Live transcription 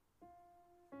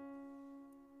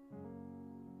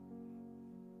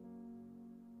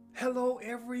Hello,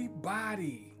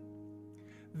 everybody.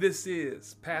 This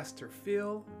is Pastor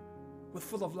Phil with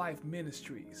Full of Life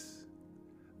Ministries.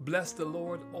 Bless the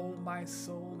Lord, O my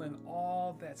soul, and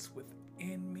all that's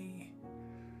within me.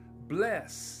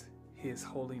 Bless his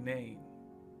holy name,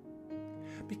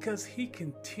 because he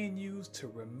continues to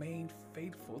remain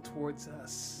faithful towards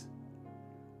us.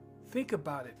 Think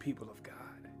about it, people of God.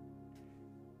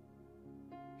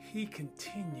 He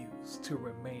continues to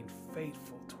remain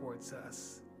faithful towards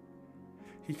us.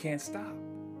 He can't stop.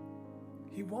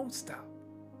 He won't stop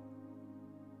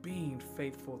being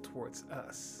faithful towards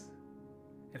us.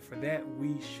 And for that,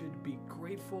 we should be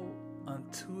grateful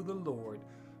unto the Lord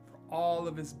for all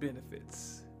of his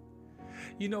benefits.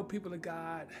 You know, people of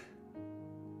God,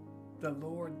 the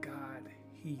Lord God,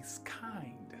 he's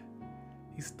kind.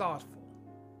 He's thoughtful.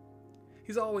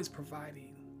 He's always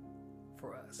providing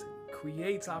for us and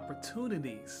creates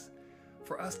opportunities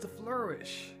for us to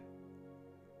flourish.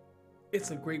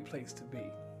 It's a great place to be.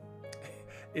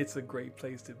 It's a great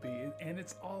place to be. And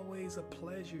it's always a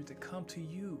pleasure to come to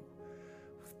you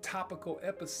with topical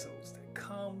episodes that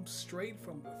come straight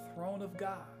from the throne of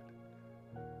God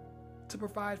to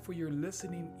provide for your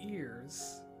listening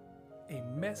ears a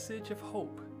message of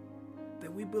hope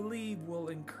that we believe will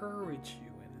encourage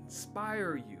you and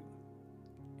inspire you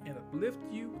and uplift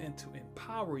you and to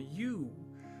empower you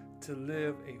to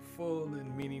live a full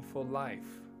and meaningful life.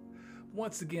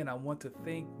 Once again, I want to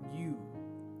thank you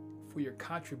for your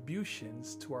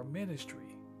contributions to our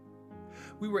ministry.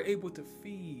 We were able to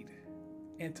feed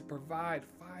and to provide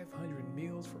 500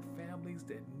 meals for families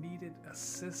that needed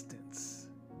assistance.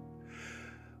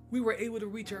 We were able to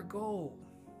reach our goal.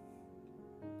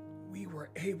 And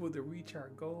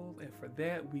for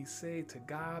that we say, to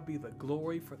God be the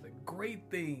glory for the great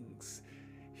things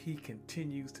he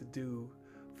continues to do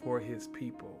for his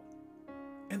people.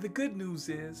 And the good news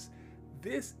is,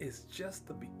 this is just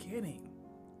the beginning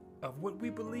of what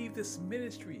we believe this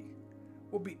ministry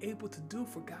will be able to do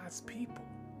for God's people.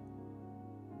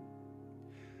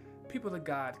 People of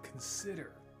God,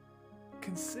 consider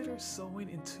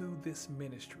sowing into this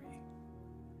ministry.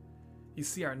 You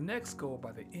see, our next goal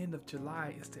by the end of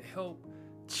July is to help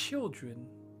children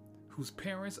whose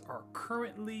parents are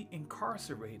currently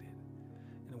incarcerated,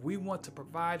 and we want to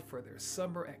provide for their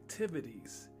summer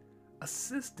activities,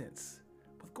 assistance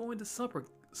with going to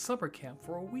summer camp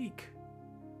for a week.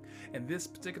 And this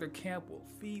particular camp will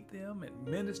feed them and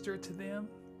minister to them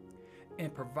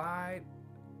and provide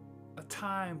a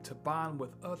time to bond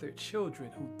with other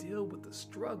children who deal with the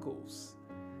struggles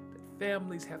that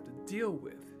families have to deal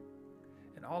with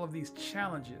and all of these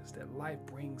challenges that life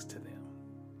brings to them.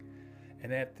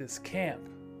 And at this camp,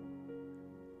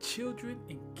 children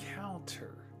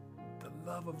encounter the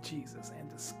love of Jesus and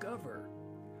discover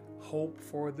hope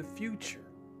for the future.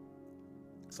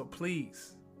 So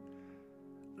please,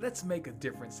 let's make a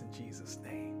difference in Jesus'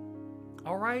 name.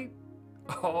 All right?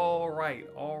 All right.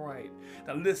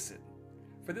 Now listen,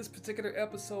 for this particular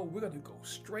episode, we're going to go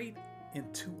straight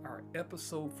into our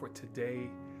episode for today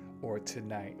or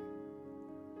tonight.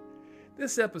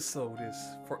 This episode is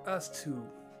for us to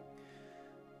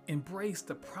embrace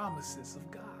the promises of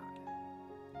God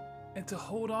and to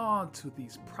hold on to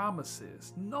these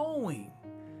promises, knowing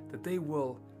that they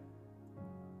will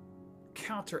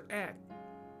counteract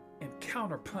and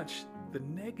counterpunch the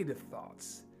negative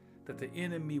thoughts that the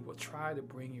enemy will try to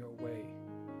bring your way.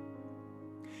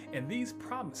 And these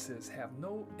promises have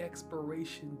no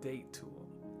expiration date to them.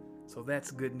 So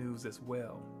that's good news as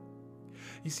well.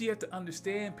 You see, you have to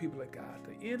understand, people of God,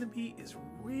 the enemy is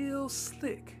real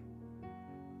slick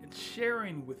in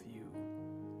sharing with you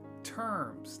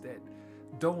terms that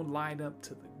don't line up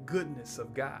to the goodness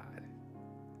of God.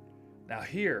 Now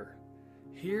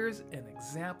here's an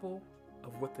example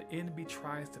of what the enemy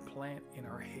tries to plant in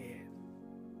our head.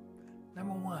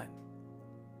 Number one,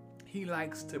 he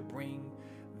likes to bring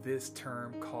this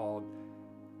term called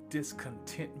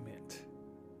discontentment.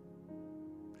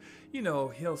 You know,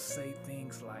 he'll say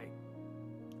things like,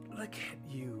 look at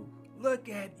you.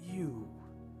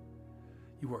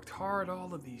 You worked hard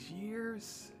all of these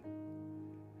years,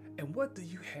 and what do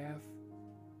you have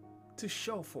to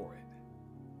show for it?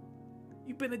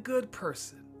 You've been a good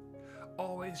person,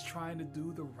 always trying to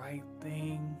do the right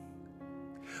thing,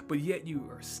 but yet you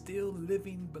are still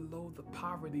living below the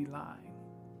poverty line.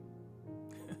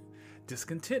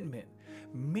 Discontentment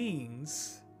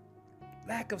means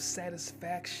lack of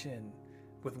satisfaction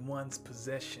with one's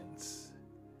possessions.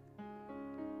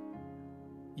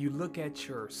 You look at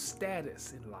your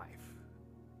status in life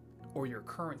or your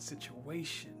current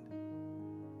situation.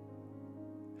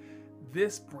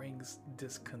 This brings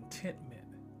discontentment.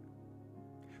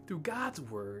 Through God's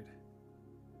word,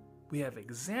 we have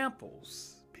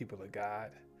examples, people of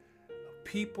God, of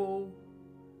people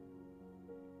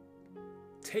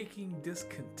taking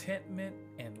discontentment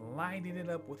and lining it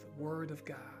up with the word of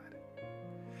God.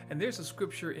 And there's a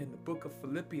scripture in the book of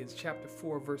Philippians chapter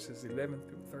 4, verses 11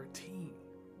 through 13.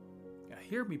 Now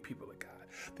hear me, people of God.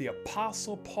 The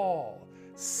Apostle Paul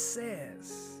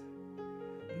says,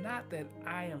 not that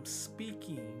I am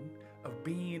speaking of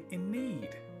being in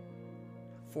need,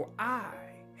 for I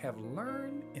have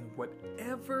learned in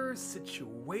whatever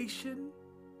situation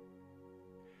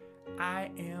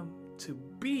I am to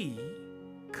be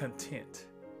content.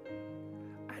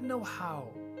 I know how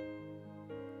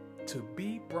to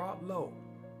be brought low,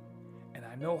 and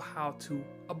I know how to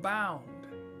abound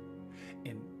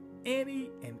in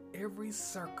any and every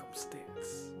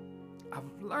circumstance. I've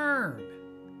learned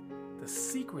the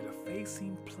secret of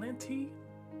facing plenty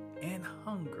and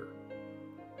hunger,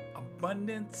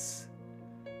 abundance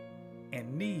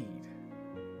and need.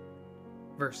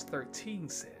 Verse 13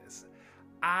 says,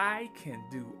 I can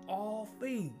do all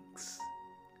things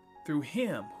through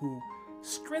him who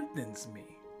strengthens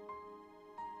me.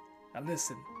 Now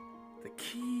listen, the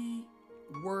key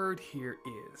word here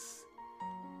is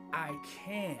I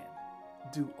can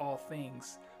do all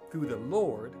things through the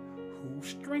Lord who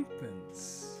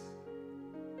strengthens.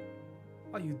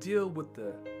 While you deal with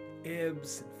the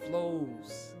ebbs and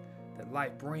flows that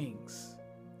life brings,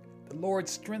 the Lord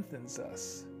strengthens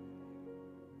us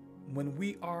when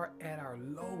we are at our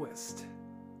lowest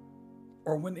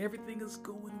or when everything is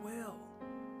going well.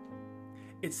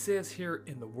 It says here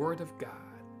in the Word of God,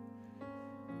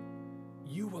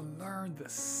 you will learn the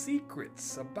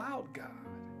secrets about God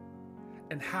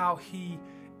and how He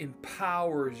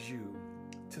empowers you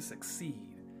to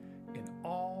succeed in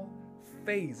all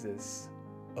phases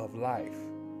of life.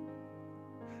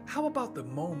 How about the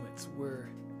moments where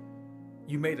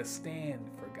you made a stand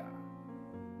for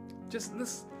God? Just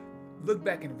let's look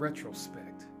back in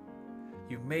retrospect.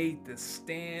 You made this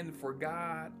stand for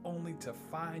God only to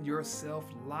find yourself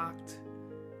locked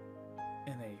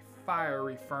in a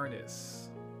fiery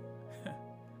furnace,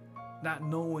 not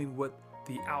knowing what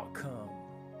the outcome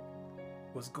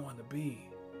was going to be.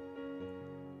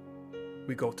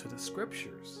 We go to the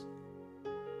scriptures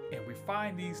and we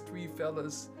find these three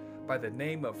fellas by the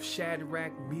name of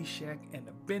Shadrach, Meshach, and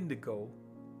Abednego.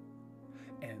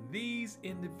 And these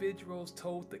individuals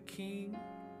told the king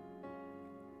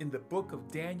in the book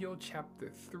of Daniel chapter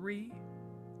 3,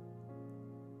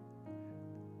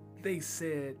 they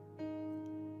said,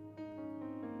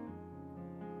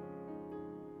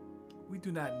 we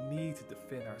do not need to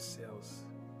defend ourselves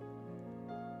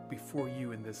before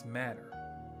you in this matter.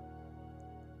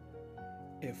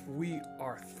 If we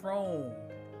are thrown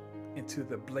into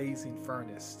the blazing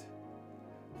furnace,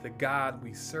 the God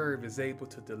we serve is able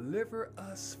to deliver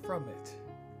us from it,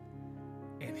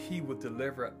 and He will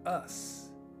deliver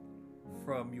us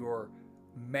from your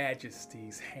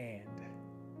majesty's hand.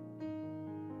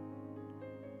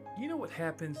 You know what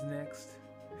happens next?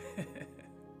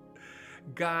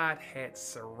 God had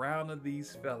surrounded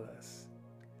these fellas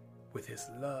with His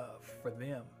love for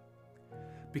them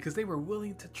because they were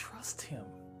willing to trust Him.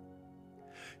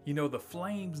 You know, the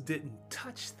flames didn't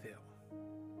touch them.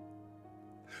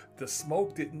 The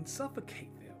smoke didn't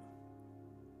suffocate them.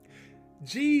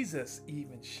 Jesus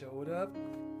even showed up,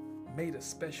 made a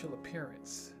special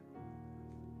appearance,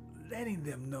 letting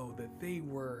them know that they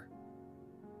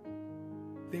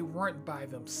weren't by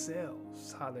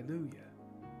themselves. Hallelujah.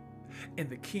 And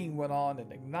the king went on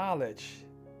and acknowledged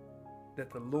that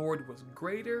the Lord was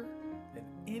greater than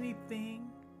anything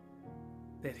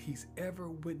that he's ever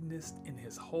witnessed in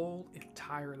his whole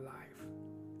entire life.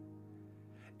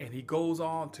 And he goes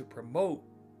on to promote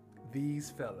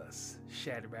these fellas,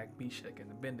 Shadrach, Meshach,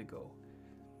 and Abednego,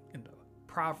 in the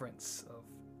province of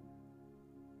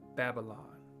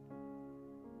Babylon.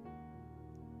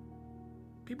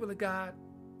 People of God,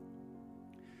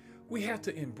 we have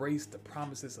to embrace the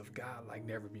promises of God like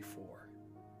never before.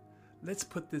 Let's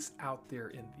put this out there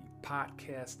in the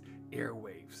podcast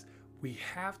airwaves. We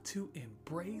have to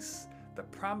embrace the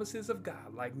promises of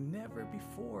God like never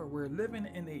before. We're living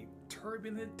in a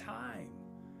turbulent time.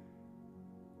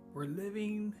 We're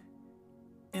living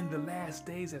in the last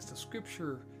days as the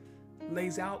scripture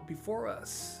lays out before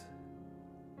us.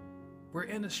 We're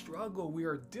in a struggle. We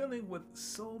are dealing with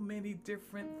so many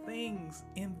different things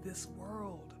in this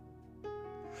world.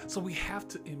 So we have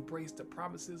to embrace the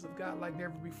promises of God like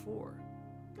never before.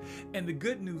 And the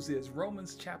good news is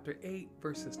Romans chapter 8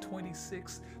 verses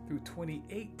 26 through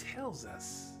 28 tells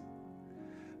us,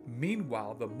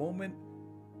 meanwhile, the moment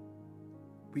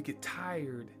we get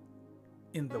tired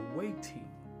in the waiting,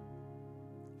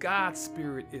 God's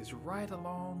Spirit is right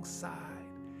alongside,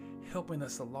 helping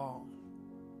us along.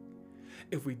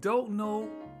 If we don't know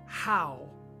how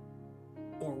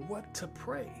or what to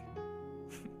pray,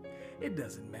 it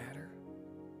doesn't matter.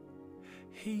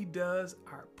 He does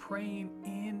our praying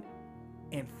in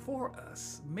and for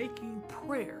us, making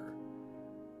prayer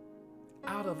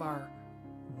out of our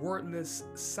wordless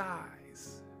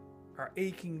sighs, our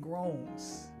aching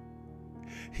groans.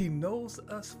 He knows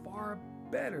us far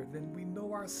better than we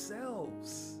know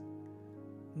ourselves,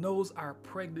 knows our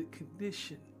pregnant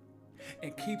condition,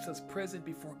 and keeps us present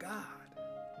before God.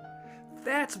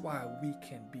 That's why we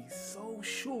can be so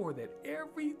sure that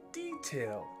every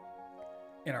detail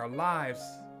in our lives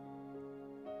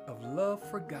of love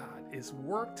for God is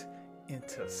worked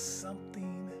into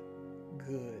something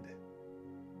good.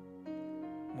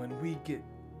 When we get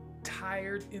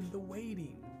tired in the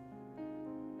waiting,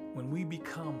 when we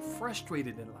become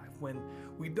frustrated in life, when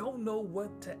we don't know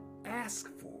what to ask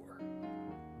for,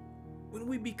 when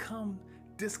we become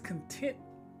discontented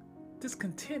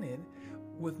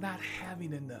with not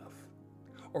having enough,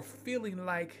 or feeling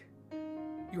like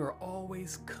you are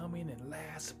always coming in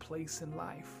last place in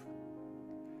life,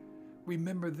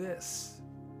 remember this: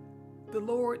 the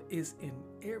Lord is in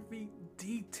every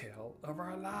detail of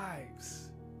our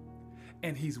lives,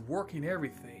 and He's working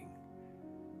everything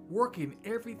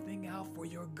out for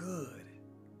your good.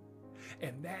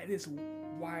 And that is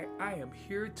why I am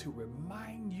here to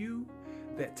remind you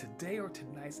that today or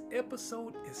tonight's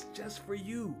episode is just for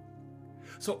you.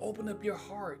 So open up your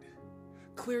heart,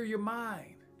 clear your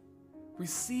mind,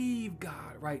 receive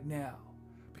God right now,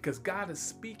 because God is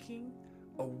speaking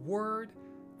a word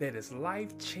that is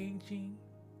life-changing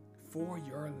for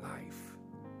your life.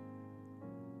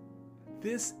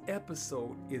 This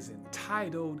episode is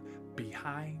entitled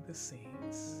Behind the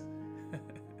Scenes.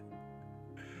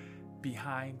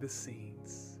 Behind the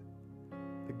scenes.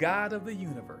 The God of the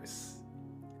universe,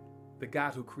 the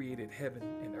God who created heaven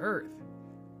and earth,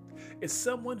 is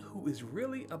someone who is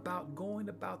really about going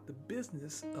about the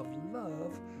business of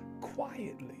love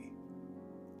quietly.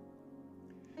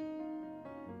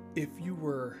 If you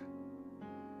were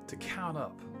to count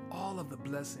up all of the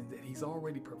blessings that He's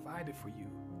already provided for you,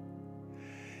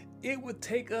 it would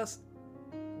take us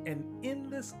an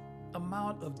endless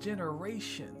amount of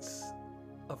generations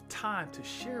of time to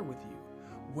share with you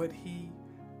what He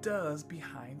does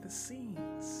behind the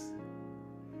scenes.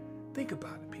 Think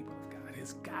about it, people of God.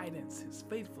 His guidance, His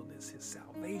faithfulness, His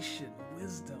salvation,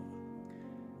 wisdom,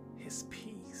 His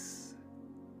peace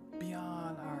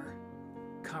beyond our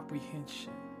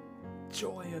comprehension,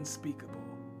 joy unspeakable,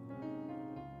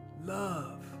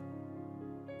 love,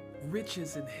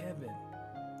 riches in heaven,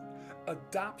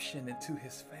 adoption into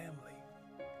His family.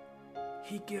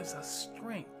 He gives us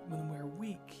strength when we're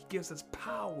weak. He gives us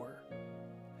power.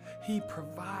 He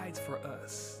provides for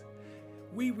us.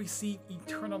 We receive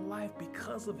eternal life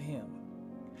because of Him.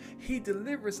 He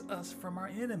delivers us from our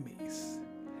enemies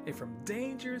and from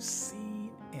dangers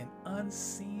seen and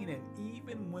unseen. And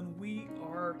even when we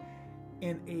are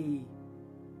in a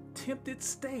tempted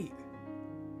state,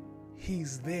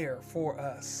 He's there for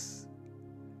us.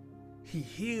 He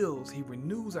heals, He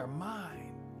renews our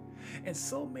mind, and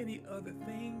so many other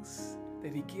things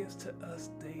that He gives to us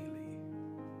daily.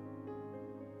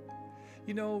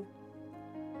 You know,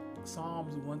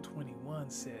 Psalms 121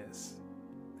 says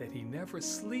that He never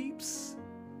sleeps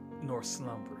nor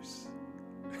slumbers.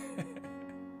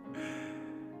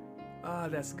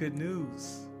 That's good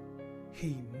news.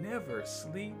 He never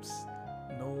sleeps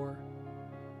nor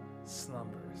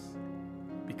slumbers,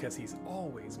 because He's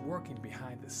always working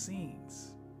behind the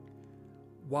scenes.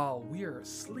 While we are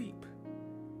asleep,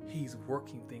 He's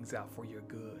working things out for your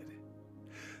good.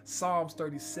 Psalms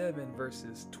 37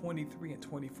 verses 23 and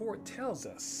 24 tells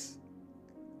us,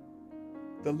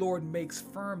 "The Lord makes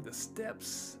firm the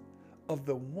steps of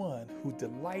the one who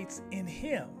delights in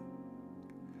Him.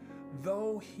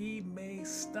 Though he may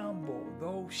stumble,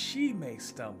 though she may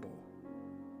stumble,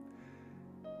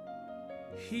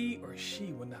 he or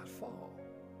she will not fall.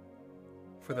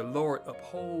 For the Lord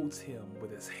upholds him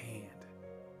with His hand."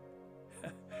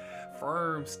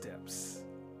 Firm steps.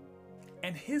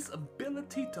 And His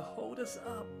ability to hold us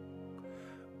up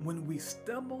when we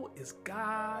stumble is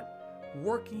God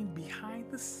working behind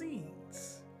the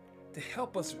scenes to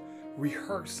help us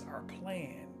rehearse our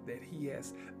plan that He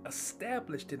has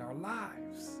established in our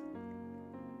lives.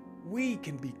 We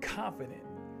can be confident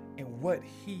in what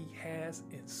He has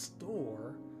in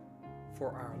store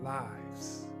for our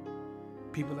lives.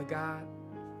 People of God,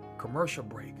 commercial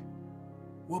break.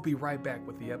 We'll be right back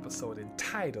with the episode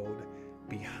entitled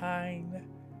Behind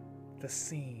the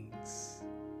scenes.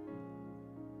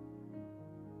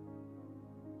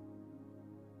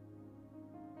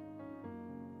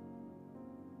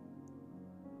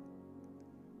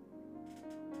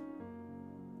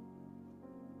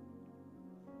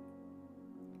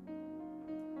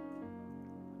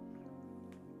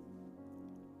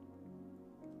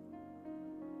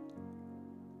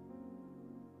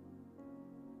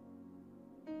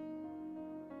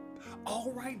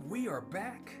 All right, we are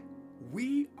back.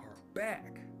 We are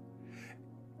back.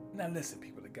 Now, listen,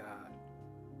 people of God.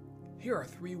 Here are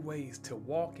 3 ways to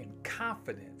walk in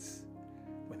confidence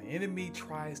when the enemy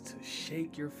tries to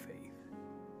shake your faith.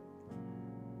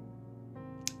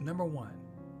 Number 1,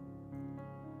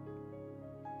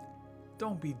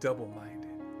 don't be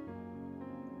double-minded.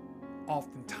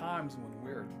 Oftentimes, when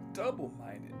we're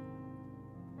double-minded,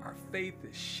 our faith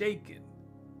is shaken.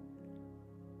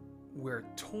 We're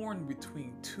torn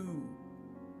between 2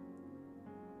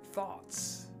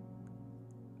 thoughts,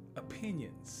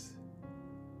 opinions.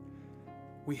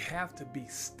 We have to be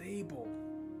stable,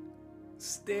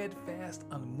 steadfast,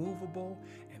 unmovable,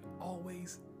 and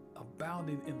always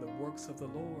abounding in the works of the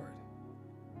Lord.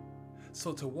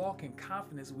 So to walk in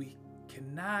confidence, we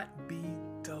cannot be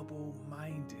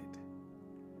double-minded.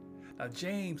 Now,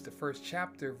 James, the 1st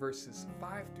chapter, verses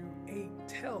 5 through 8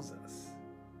 tells us,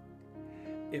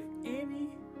 if any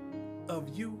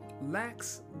of you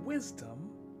lacks wisdom,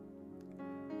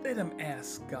 let him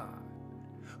ask God,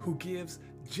 who gives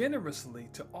generously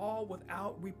to all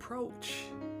without reproach,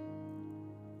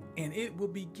 and it will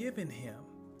be given him.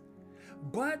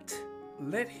 But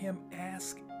let him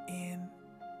ask in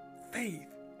faith,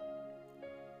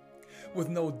 with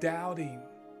no doubting.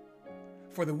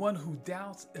 For the one who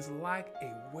doubts is like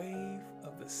a wave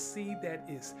of the sea that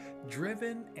is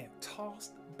driven and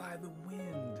tossed by the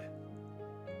wind.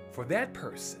 For that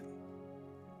person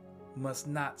must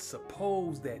not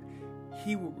suppose that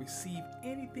he will receive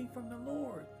anything from the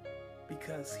Lord,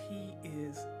 because he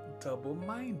is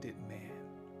double-minded man,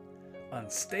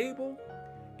 unstable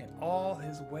in all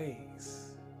his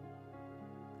ways.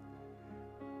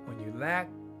 When you lack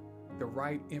the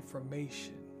right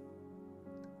information,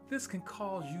 this can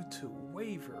cause you to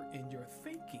waver in your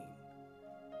thinking.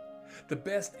 The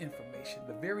best information,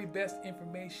 the very best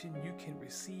information you can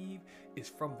receive is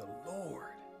from the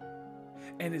Lord.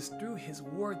 And it's through his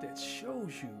word that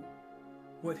shows you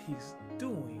what he's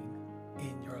doing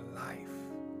in your life.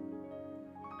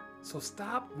 So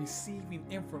stop receiving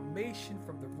information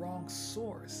from the wrong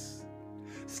source.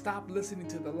 Stop listening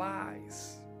to the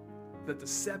lies, the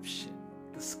deception,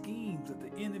 the schemes that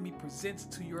the enemy presents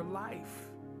to your life.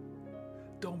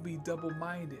 Don't be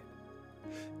double-minded.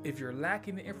 If you're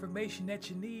lacking the information that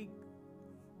you need,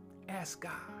 ask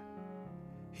God.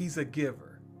 He's a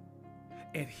giver,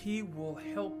 and he will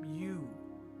help you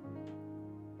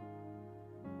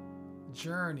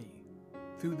journey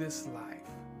through this life,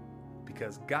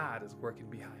 because God is working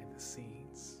behind the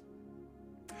scenes.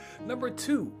 Number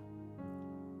 2,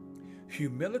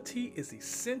 humility is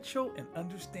essential in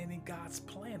understanding God's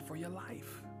plan for your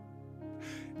life.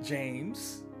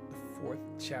 James, the 4th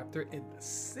chapter, in the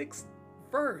 6th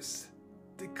verse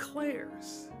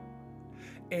declares,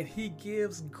 and he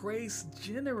gives grace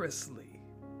generously.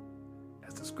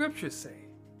 As the scriptures say,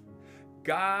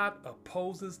 God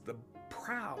opposes the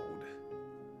proud,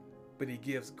 but he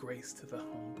gives grace to the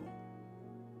humble.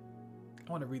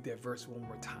 I want to read that verse one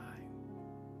more time.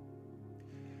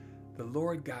 The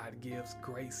Lord God gives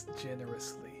grace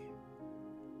generously,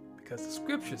 because the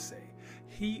scriptures say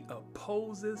he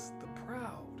opposes the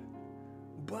proud,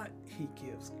 but he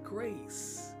gives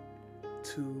grace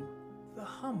to the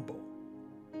humble.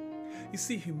 You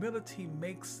see, humility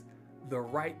makes the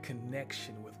right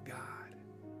connection with God.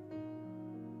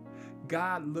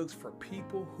 God looks for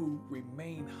people who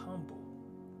remain humble,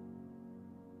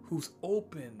 who's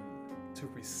open to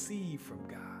receive from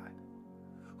God,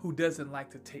 who doesn't like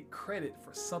to take credit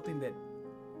for something that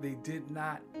they did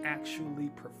not actually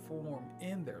perform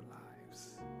in their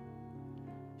lives.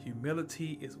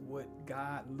 Humility is what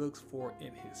God looks for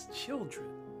in his children.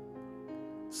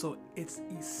 So it's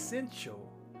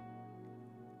essential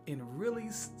in really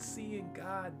seeing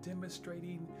God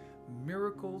demonstrating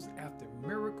miracles after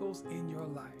miracles in your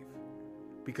life,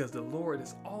 because the Lord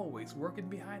is always working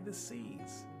behind the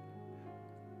scenes,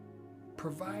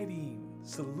 providing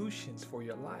solutions for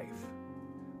your life.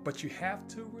 But you have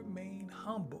to remain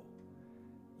humble.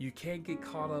 You can't get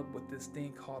caught up with this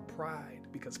thing called pride,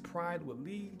 because pride will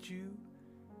lead you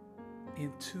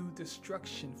into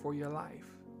destruction for your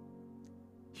life.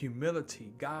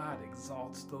 Humility, God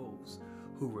exalts those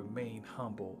who remain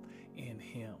humble in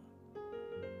him.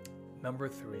 Number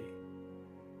 3,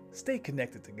 Stay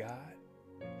connected to God.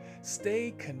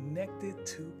 Stay connected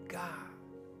to God.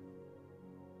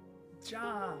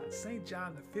 St.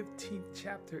 John, the 15th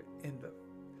chapter in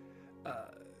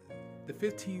the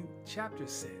 15th chapter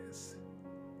says,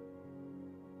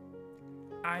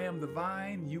 I am the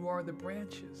vine, you are the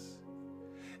branches.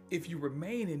 If you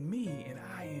remain in me and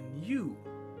I in you,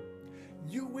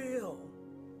 you will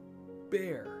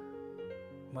bear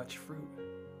much fruit.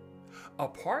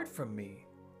 Apart from me,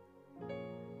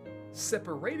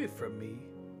 separated from me,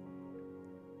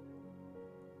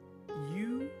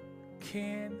 you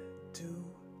can do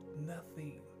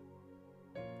nothing.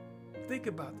 Think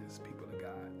about this, people of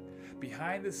God.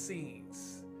 Behind the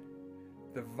scenes,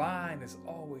 the vine is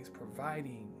always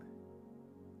providing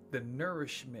the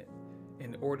nourishment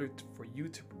in order for you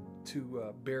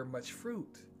to bear much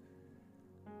fruit.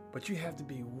 But you have to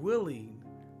be willing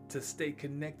to stay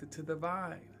connected to the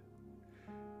vine.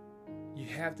 You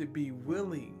have to be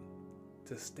willing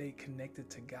to stay connected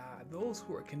to God. Those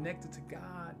who are connected to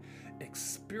God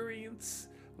experience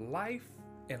life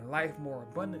and life more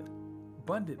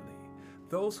abundantly.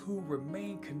 Those who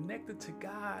remain connected to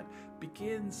God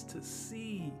begins to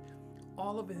see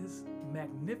all of his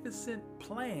magnificent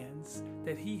plans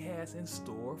that he has in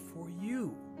store for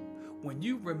you. When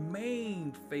you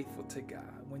remain faithful to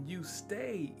God, when you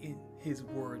stay in his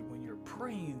word, when you're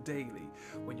praying daily,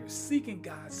 when you're seeking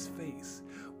God's face,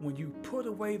 when you put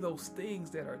away those things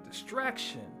that are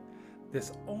distraction,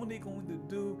 that's only going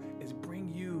to do is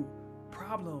bring you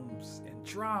problems and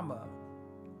drama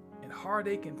and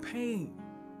heartache and pain.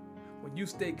 When you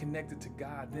stay connected to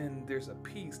God, then there's a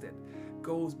peace that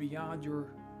goes beyond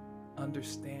your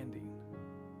understanding.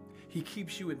 He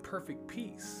keeps you in perfect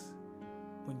peace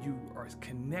when you are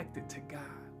connected to God,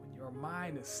 when your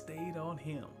mind is stayed on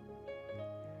him.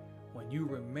 When you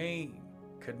remain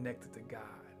connected to God,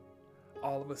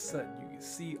 all of a sudden you can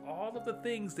see all of the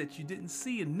things that you didn't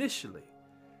see initially,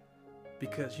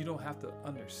 because you don't have to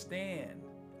understand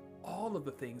all of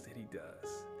the things that he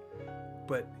does.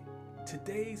 But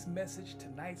tonight's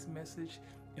message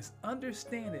is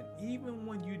understanding even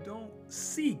when you don't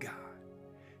see God,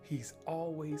 he's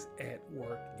always at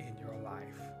work in your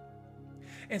life.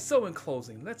 And so in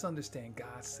closing, let's understand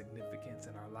God's significance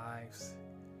in our lives.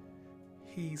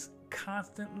 He's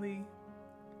constantly,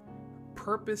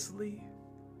 purposely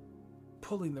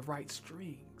pulling the right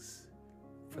strings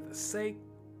for the sake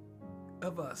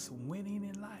of us winning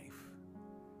in life.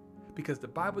 Because the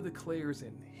Bible declares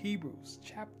in Hebrews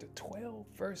chapter 12,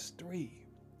 verse 3,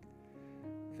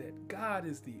 that God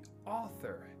is the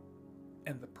author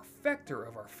and the perfecter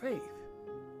of our faith.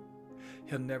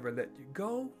 He'll never let you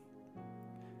go.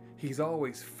 He's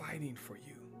always fighting for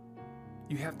you.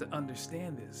 You have to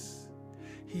understand this.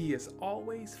 He is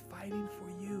always fighting for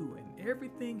you, and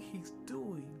everything he's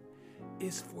doing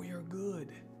is for your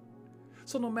good.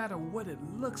 So no matter what it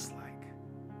looks like,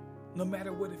 no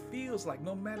matter what it feels like,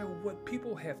 no matter what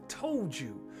people have told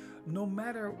you, no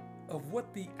matter of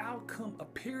what the outcome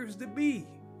appears to be,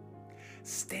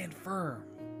 stand firm.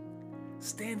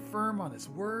 Stand firm on his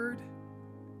word.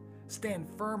 Stand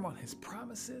firm on his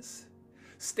promises.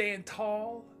 Stand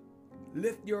tall.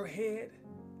 Lift your head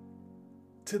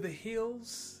to the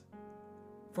hills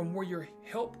from where your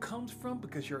help comes from,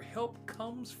 because your help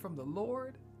comes from the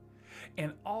Lord.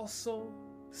 And also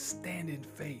stand in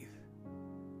faith,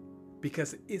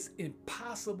 because it's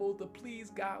impossible to please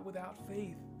God without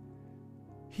faith.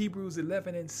 Hebrews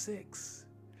 11:6.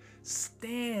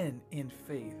 Stand in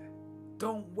faith.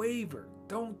 Don't waver.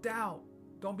 Don't doubt.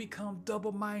 Don't become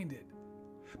double-minded,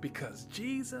 because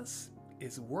Jesus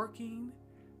is working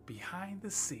behind the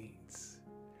scenes,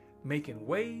 making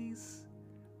ways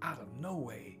out of no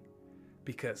way,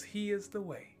 because he is the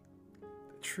way,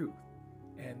 the truth,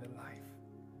 and the life.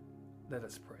 Let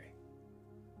us pray.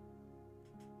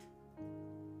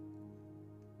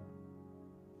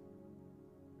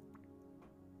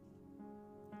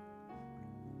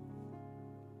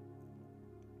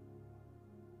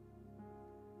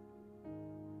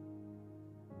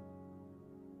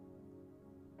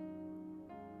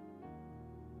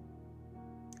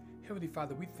 Heavenly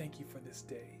Father, we thank you for this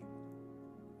day.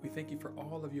 We thank you for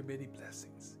all of your many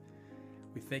blessings.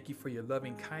 We thank you for your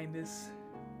loving kindness.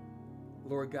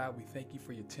 Lord God, we thank you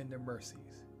for your tender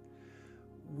mercies.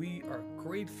 We are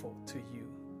grateful to you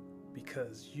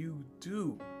because you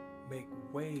do make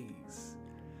ways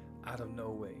out of no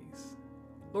ways.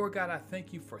 Lord God, I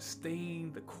thank you for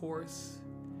staying the course.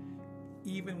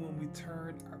 Even when we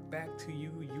turned our back to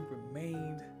you, you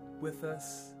remained with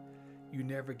us. You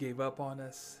never gave up on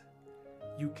us.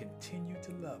 You continue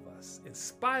to love us in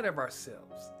spite of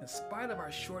ourselves, in spite of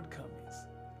our shortcomings,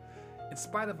 In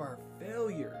spite of our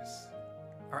failures,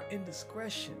 our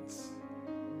indiscretions,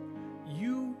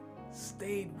 you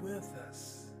stayed with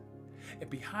us. And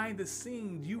behind the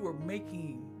scenes, you were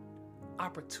making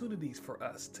opportunities for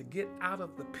us to get out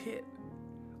of the pit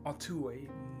onto a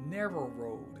narrow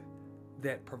road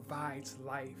that provides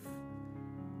life,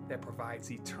 that provides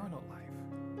eternal life,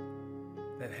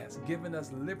 that has given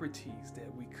us liberties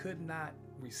that we could not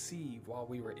receive while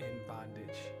we were in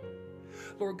bondage.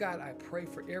 Lord God, I pray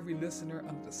for every listener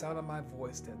under the sound of my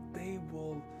voice that they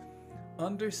will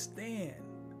understand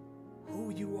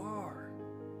who you are,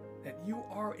 that you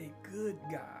are a good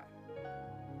God,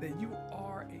 that you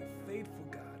are a faithful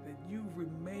God, that you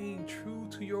remain true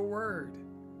to your word.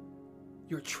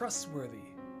 You're trustworthy.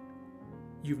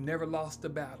 You've never lost a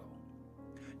battle.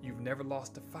 You've never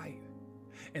lost a fight.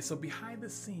 And so behind the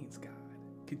scenes, God,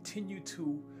 continue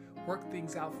to work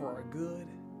things out for our good.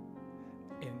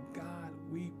 And God,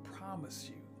 we promise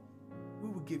you, we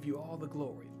will give you all the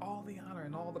glory, all the honor,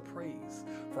 and all the praise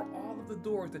for all of the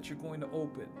doors that you're going to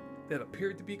open that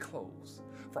appeared to be closed,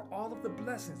 for all of the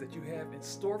blessings that you have in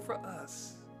store for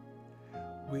us.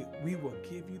 We will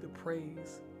give you the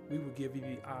praise, we will give you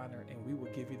the honor, and we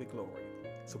will give you the glory.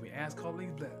 So we ask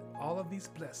all of these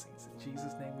blessings. In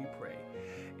Jesus' name we pray.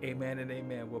 Amen and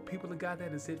amen. Well, people of God,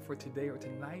 that is it for today or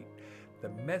tonight. The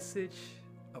message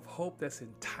of hope that's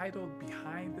entitled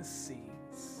Behind the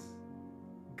Scenes.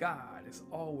 God is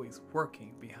always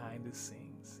working behind the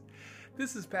scenes.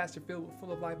 This is Pastor Phil with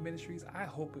Full of Life Ministries. I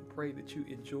hope and pray that you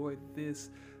enjoyed this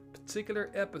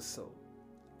particular episode,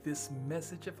 this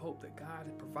message of hope that God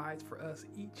provides for us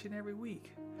each and every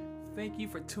week. Thank you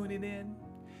for tuning in.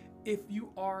 If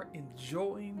you are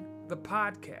enjoying the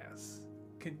podcast,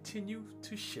 continue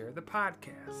to share the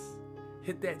podcast.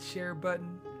 Hit that share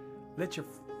button. Let your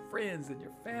friends and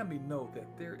your family know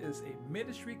that there is a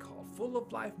ministry called Full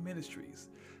of Life Ministries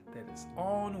that is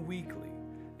on weekly,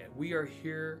 and we are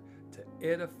here to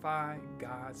edify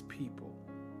God's people.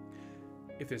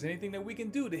 If there's anything that we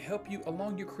can do to help you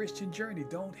along your Christian journey,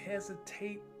 don't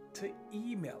hesitate to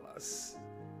email us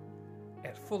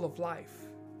at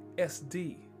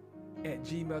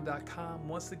fulloflifesd@gmail.com.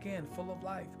 Once again,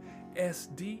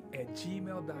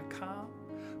 fulloflifesd@gmail.com.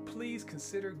 Please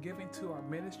consider giving to our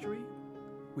ministry.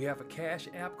 We have a cash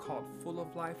app called Full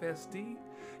of Life SD.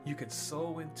 You can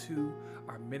sow into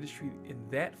our ministry in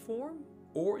that form,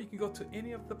 or you can go to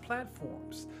any of the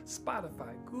platforms,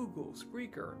 Spotify, Google,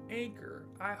 Spreaker, Anchor,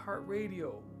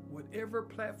 iHeartRadio, whatever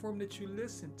platform that you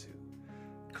listen to.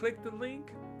 Click the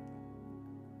link,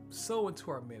 sow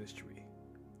into our ministry.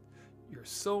 You're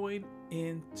sowing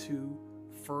into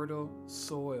fertile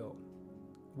soil.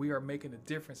 We are making a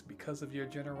difference because of your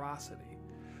generosity.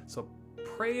 So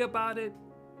pray about it.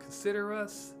 Consider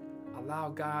us. Allow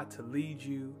God to lead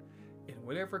you in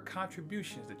whatever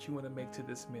contributions that you want to make to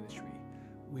this ministry.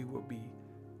 We will be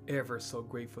ever so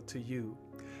grateful to you.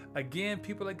 Again,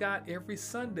 people of God, every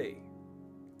Sunday,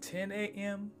 10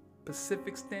 a.m.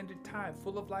 Pacific Standard Time,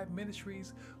 Full of Life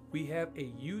Ministries, we have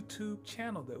a YouTube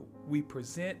channel that we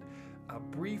present a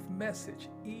brief message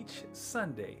each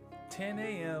Sunday, 10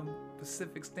 a.m.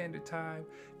 Pacific Standard Time.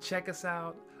 Check us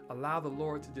out. Allow the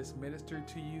Lord to just minister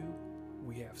to you.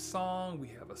 We have song, we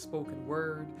have a spoken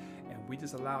word, and we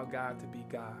just allow God to be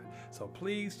God. So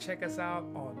please check us out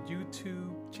on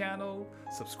YouTube channel.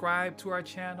 Subscribe to our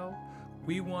channel.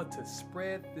 We want to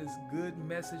spread this good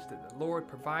message that the Lord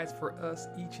provides for us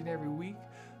each and every week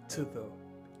to the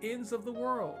ends of the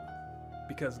world,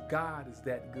 because God is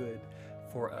that good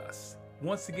for us.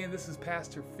 Once again, this is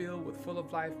Pastor Phil with Full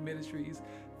of Life Ministries.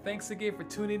 Thanks again for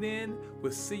tuning in.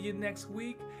 We'll see you next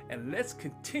week, and let's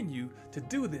continue to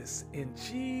do this in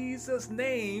Jesus'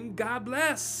 name. God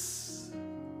bless.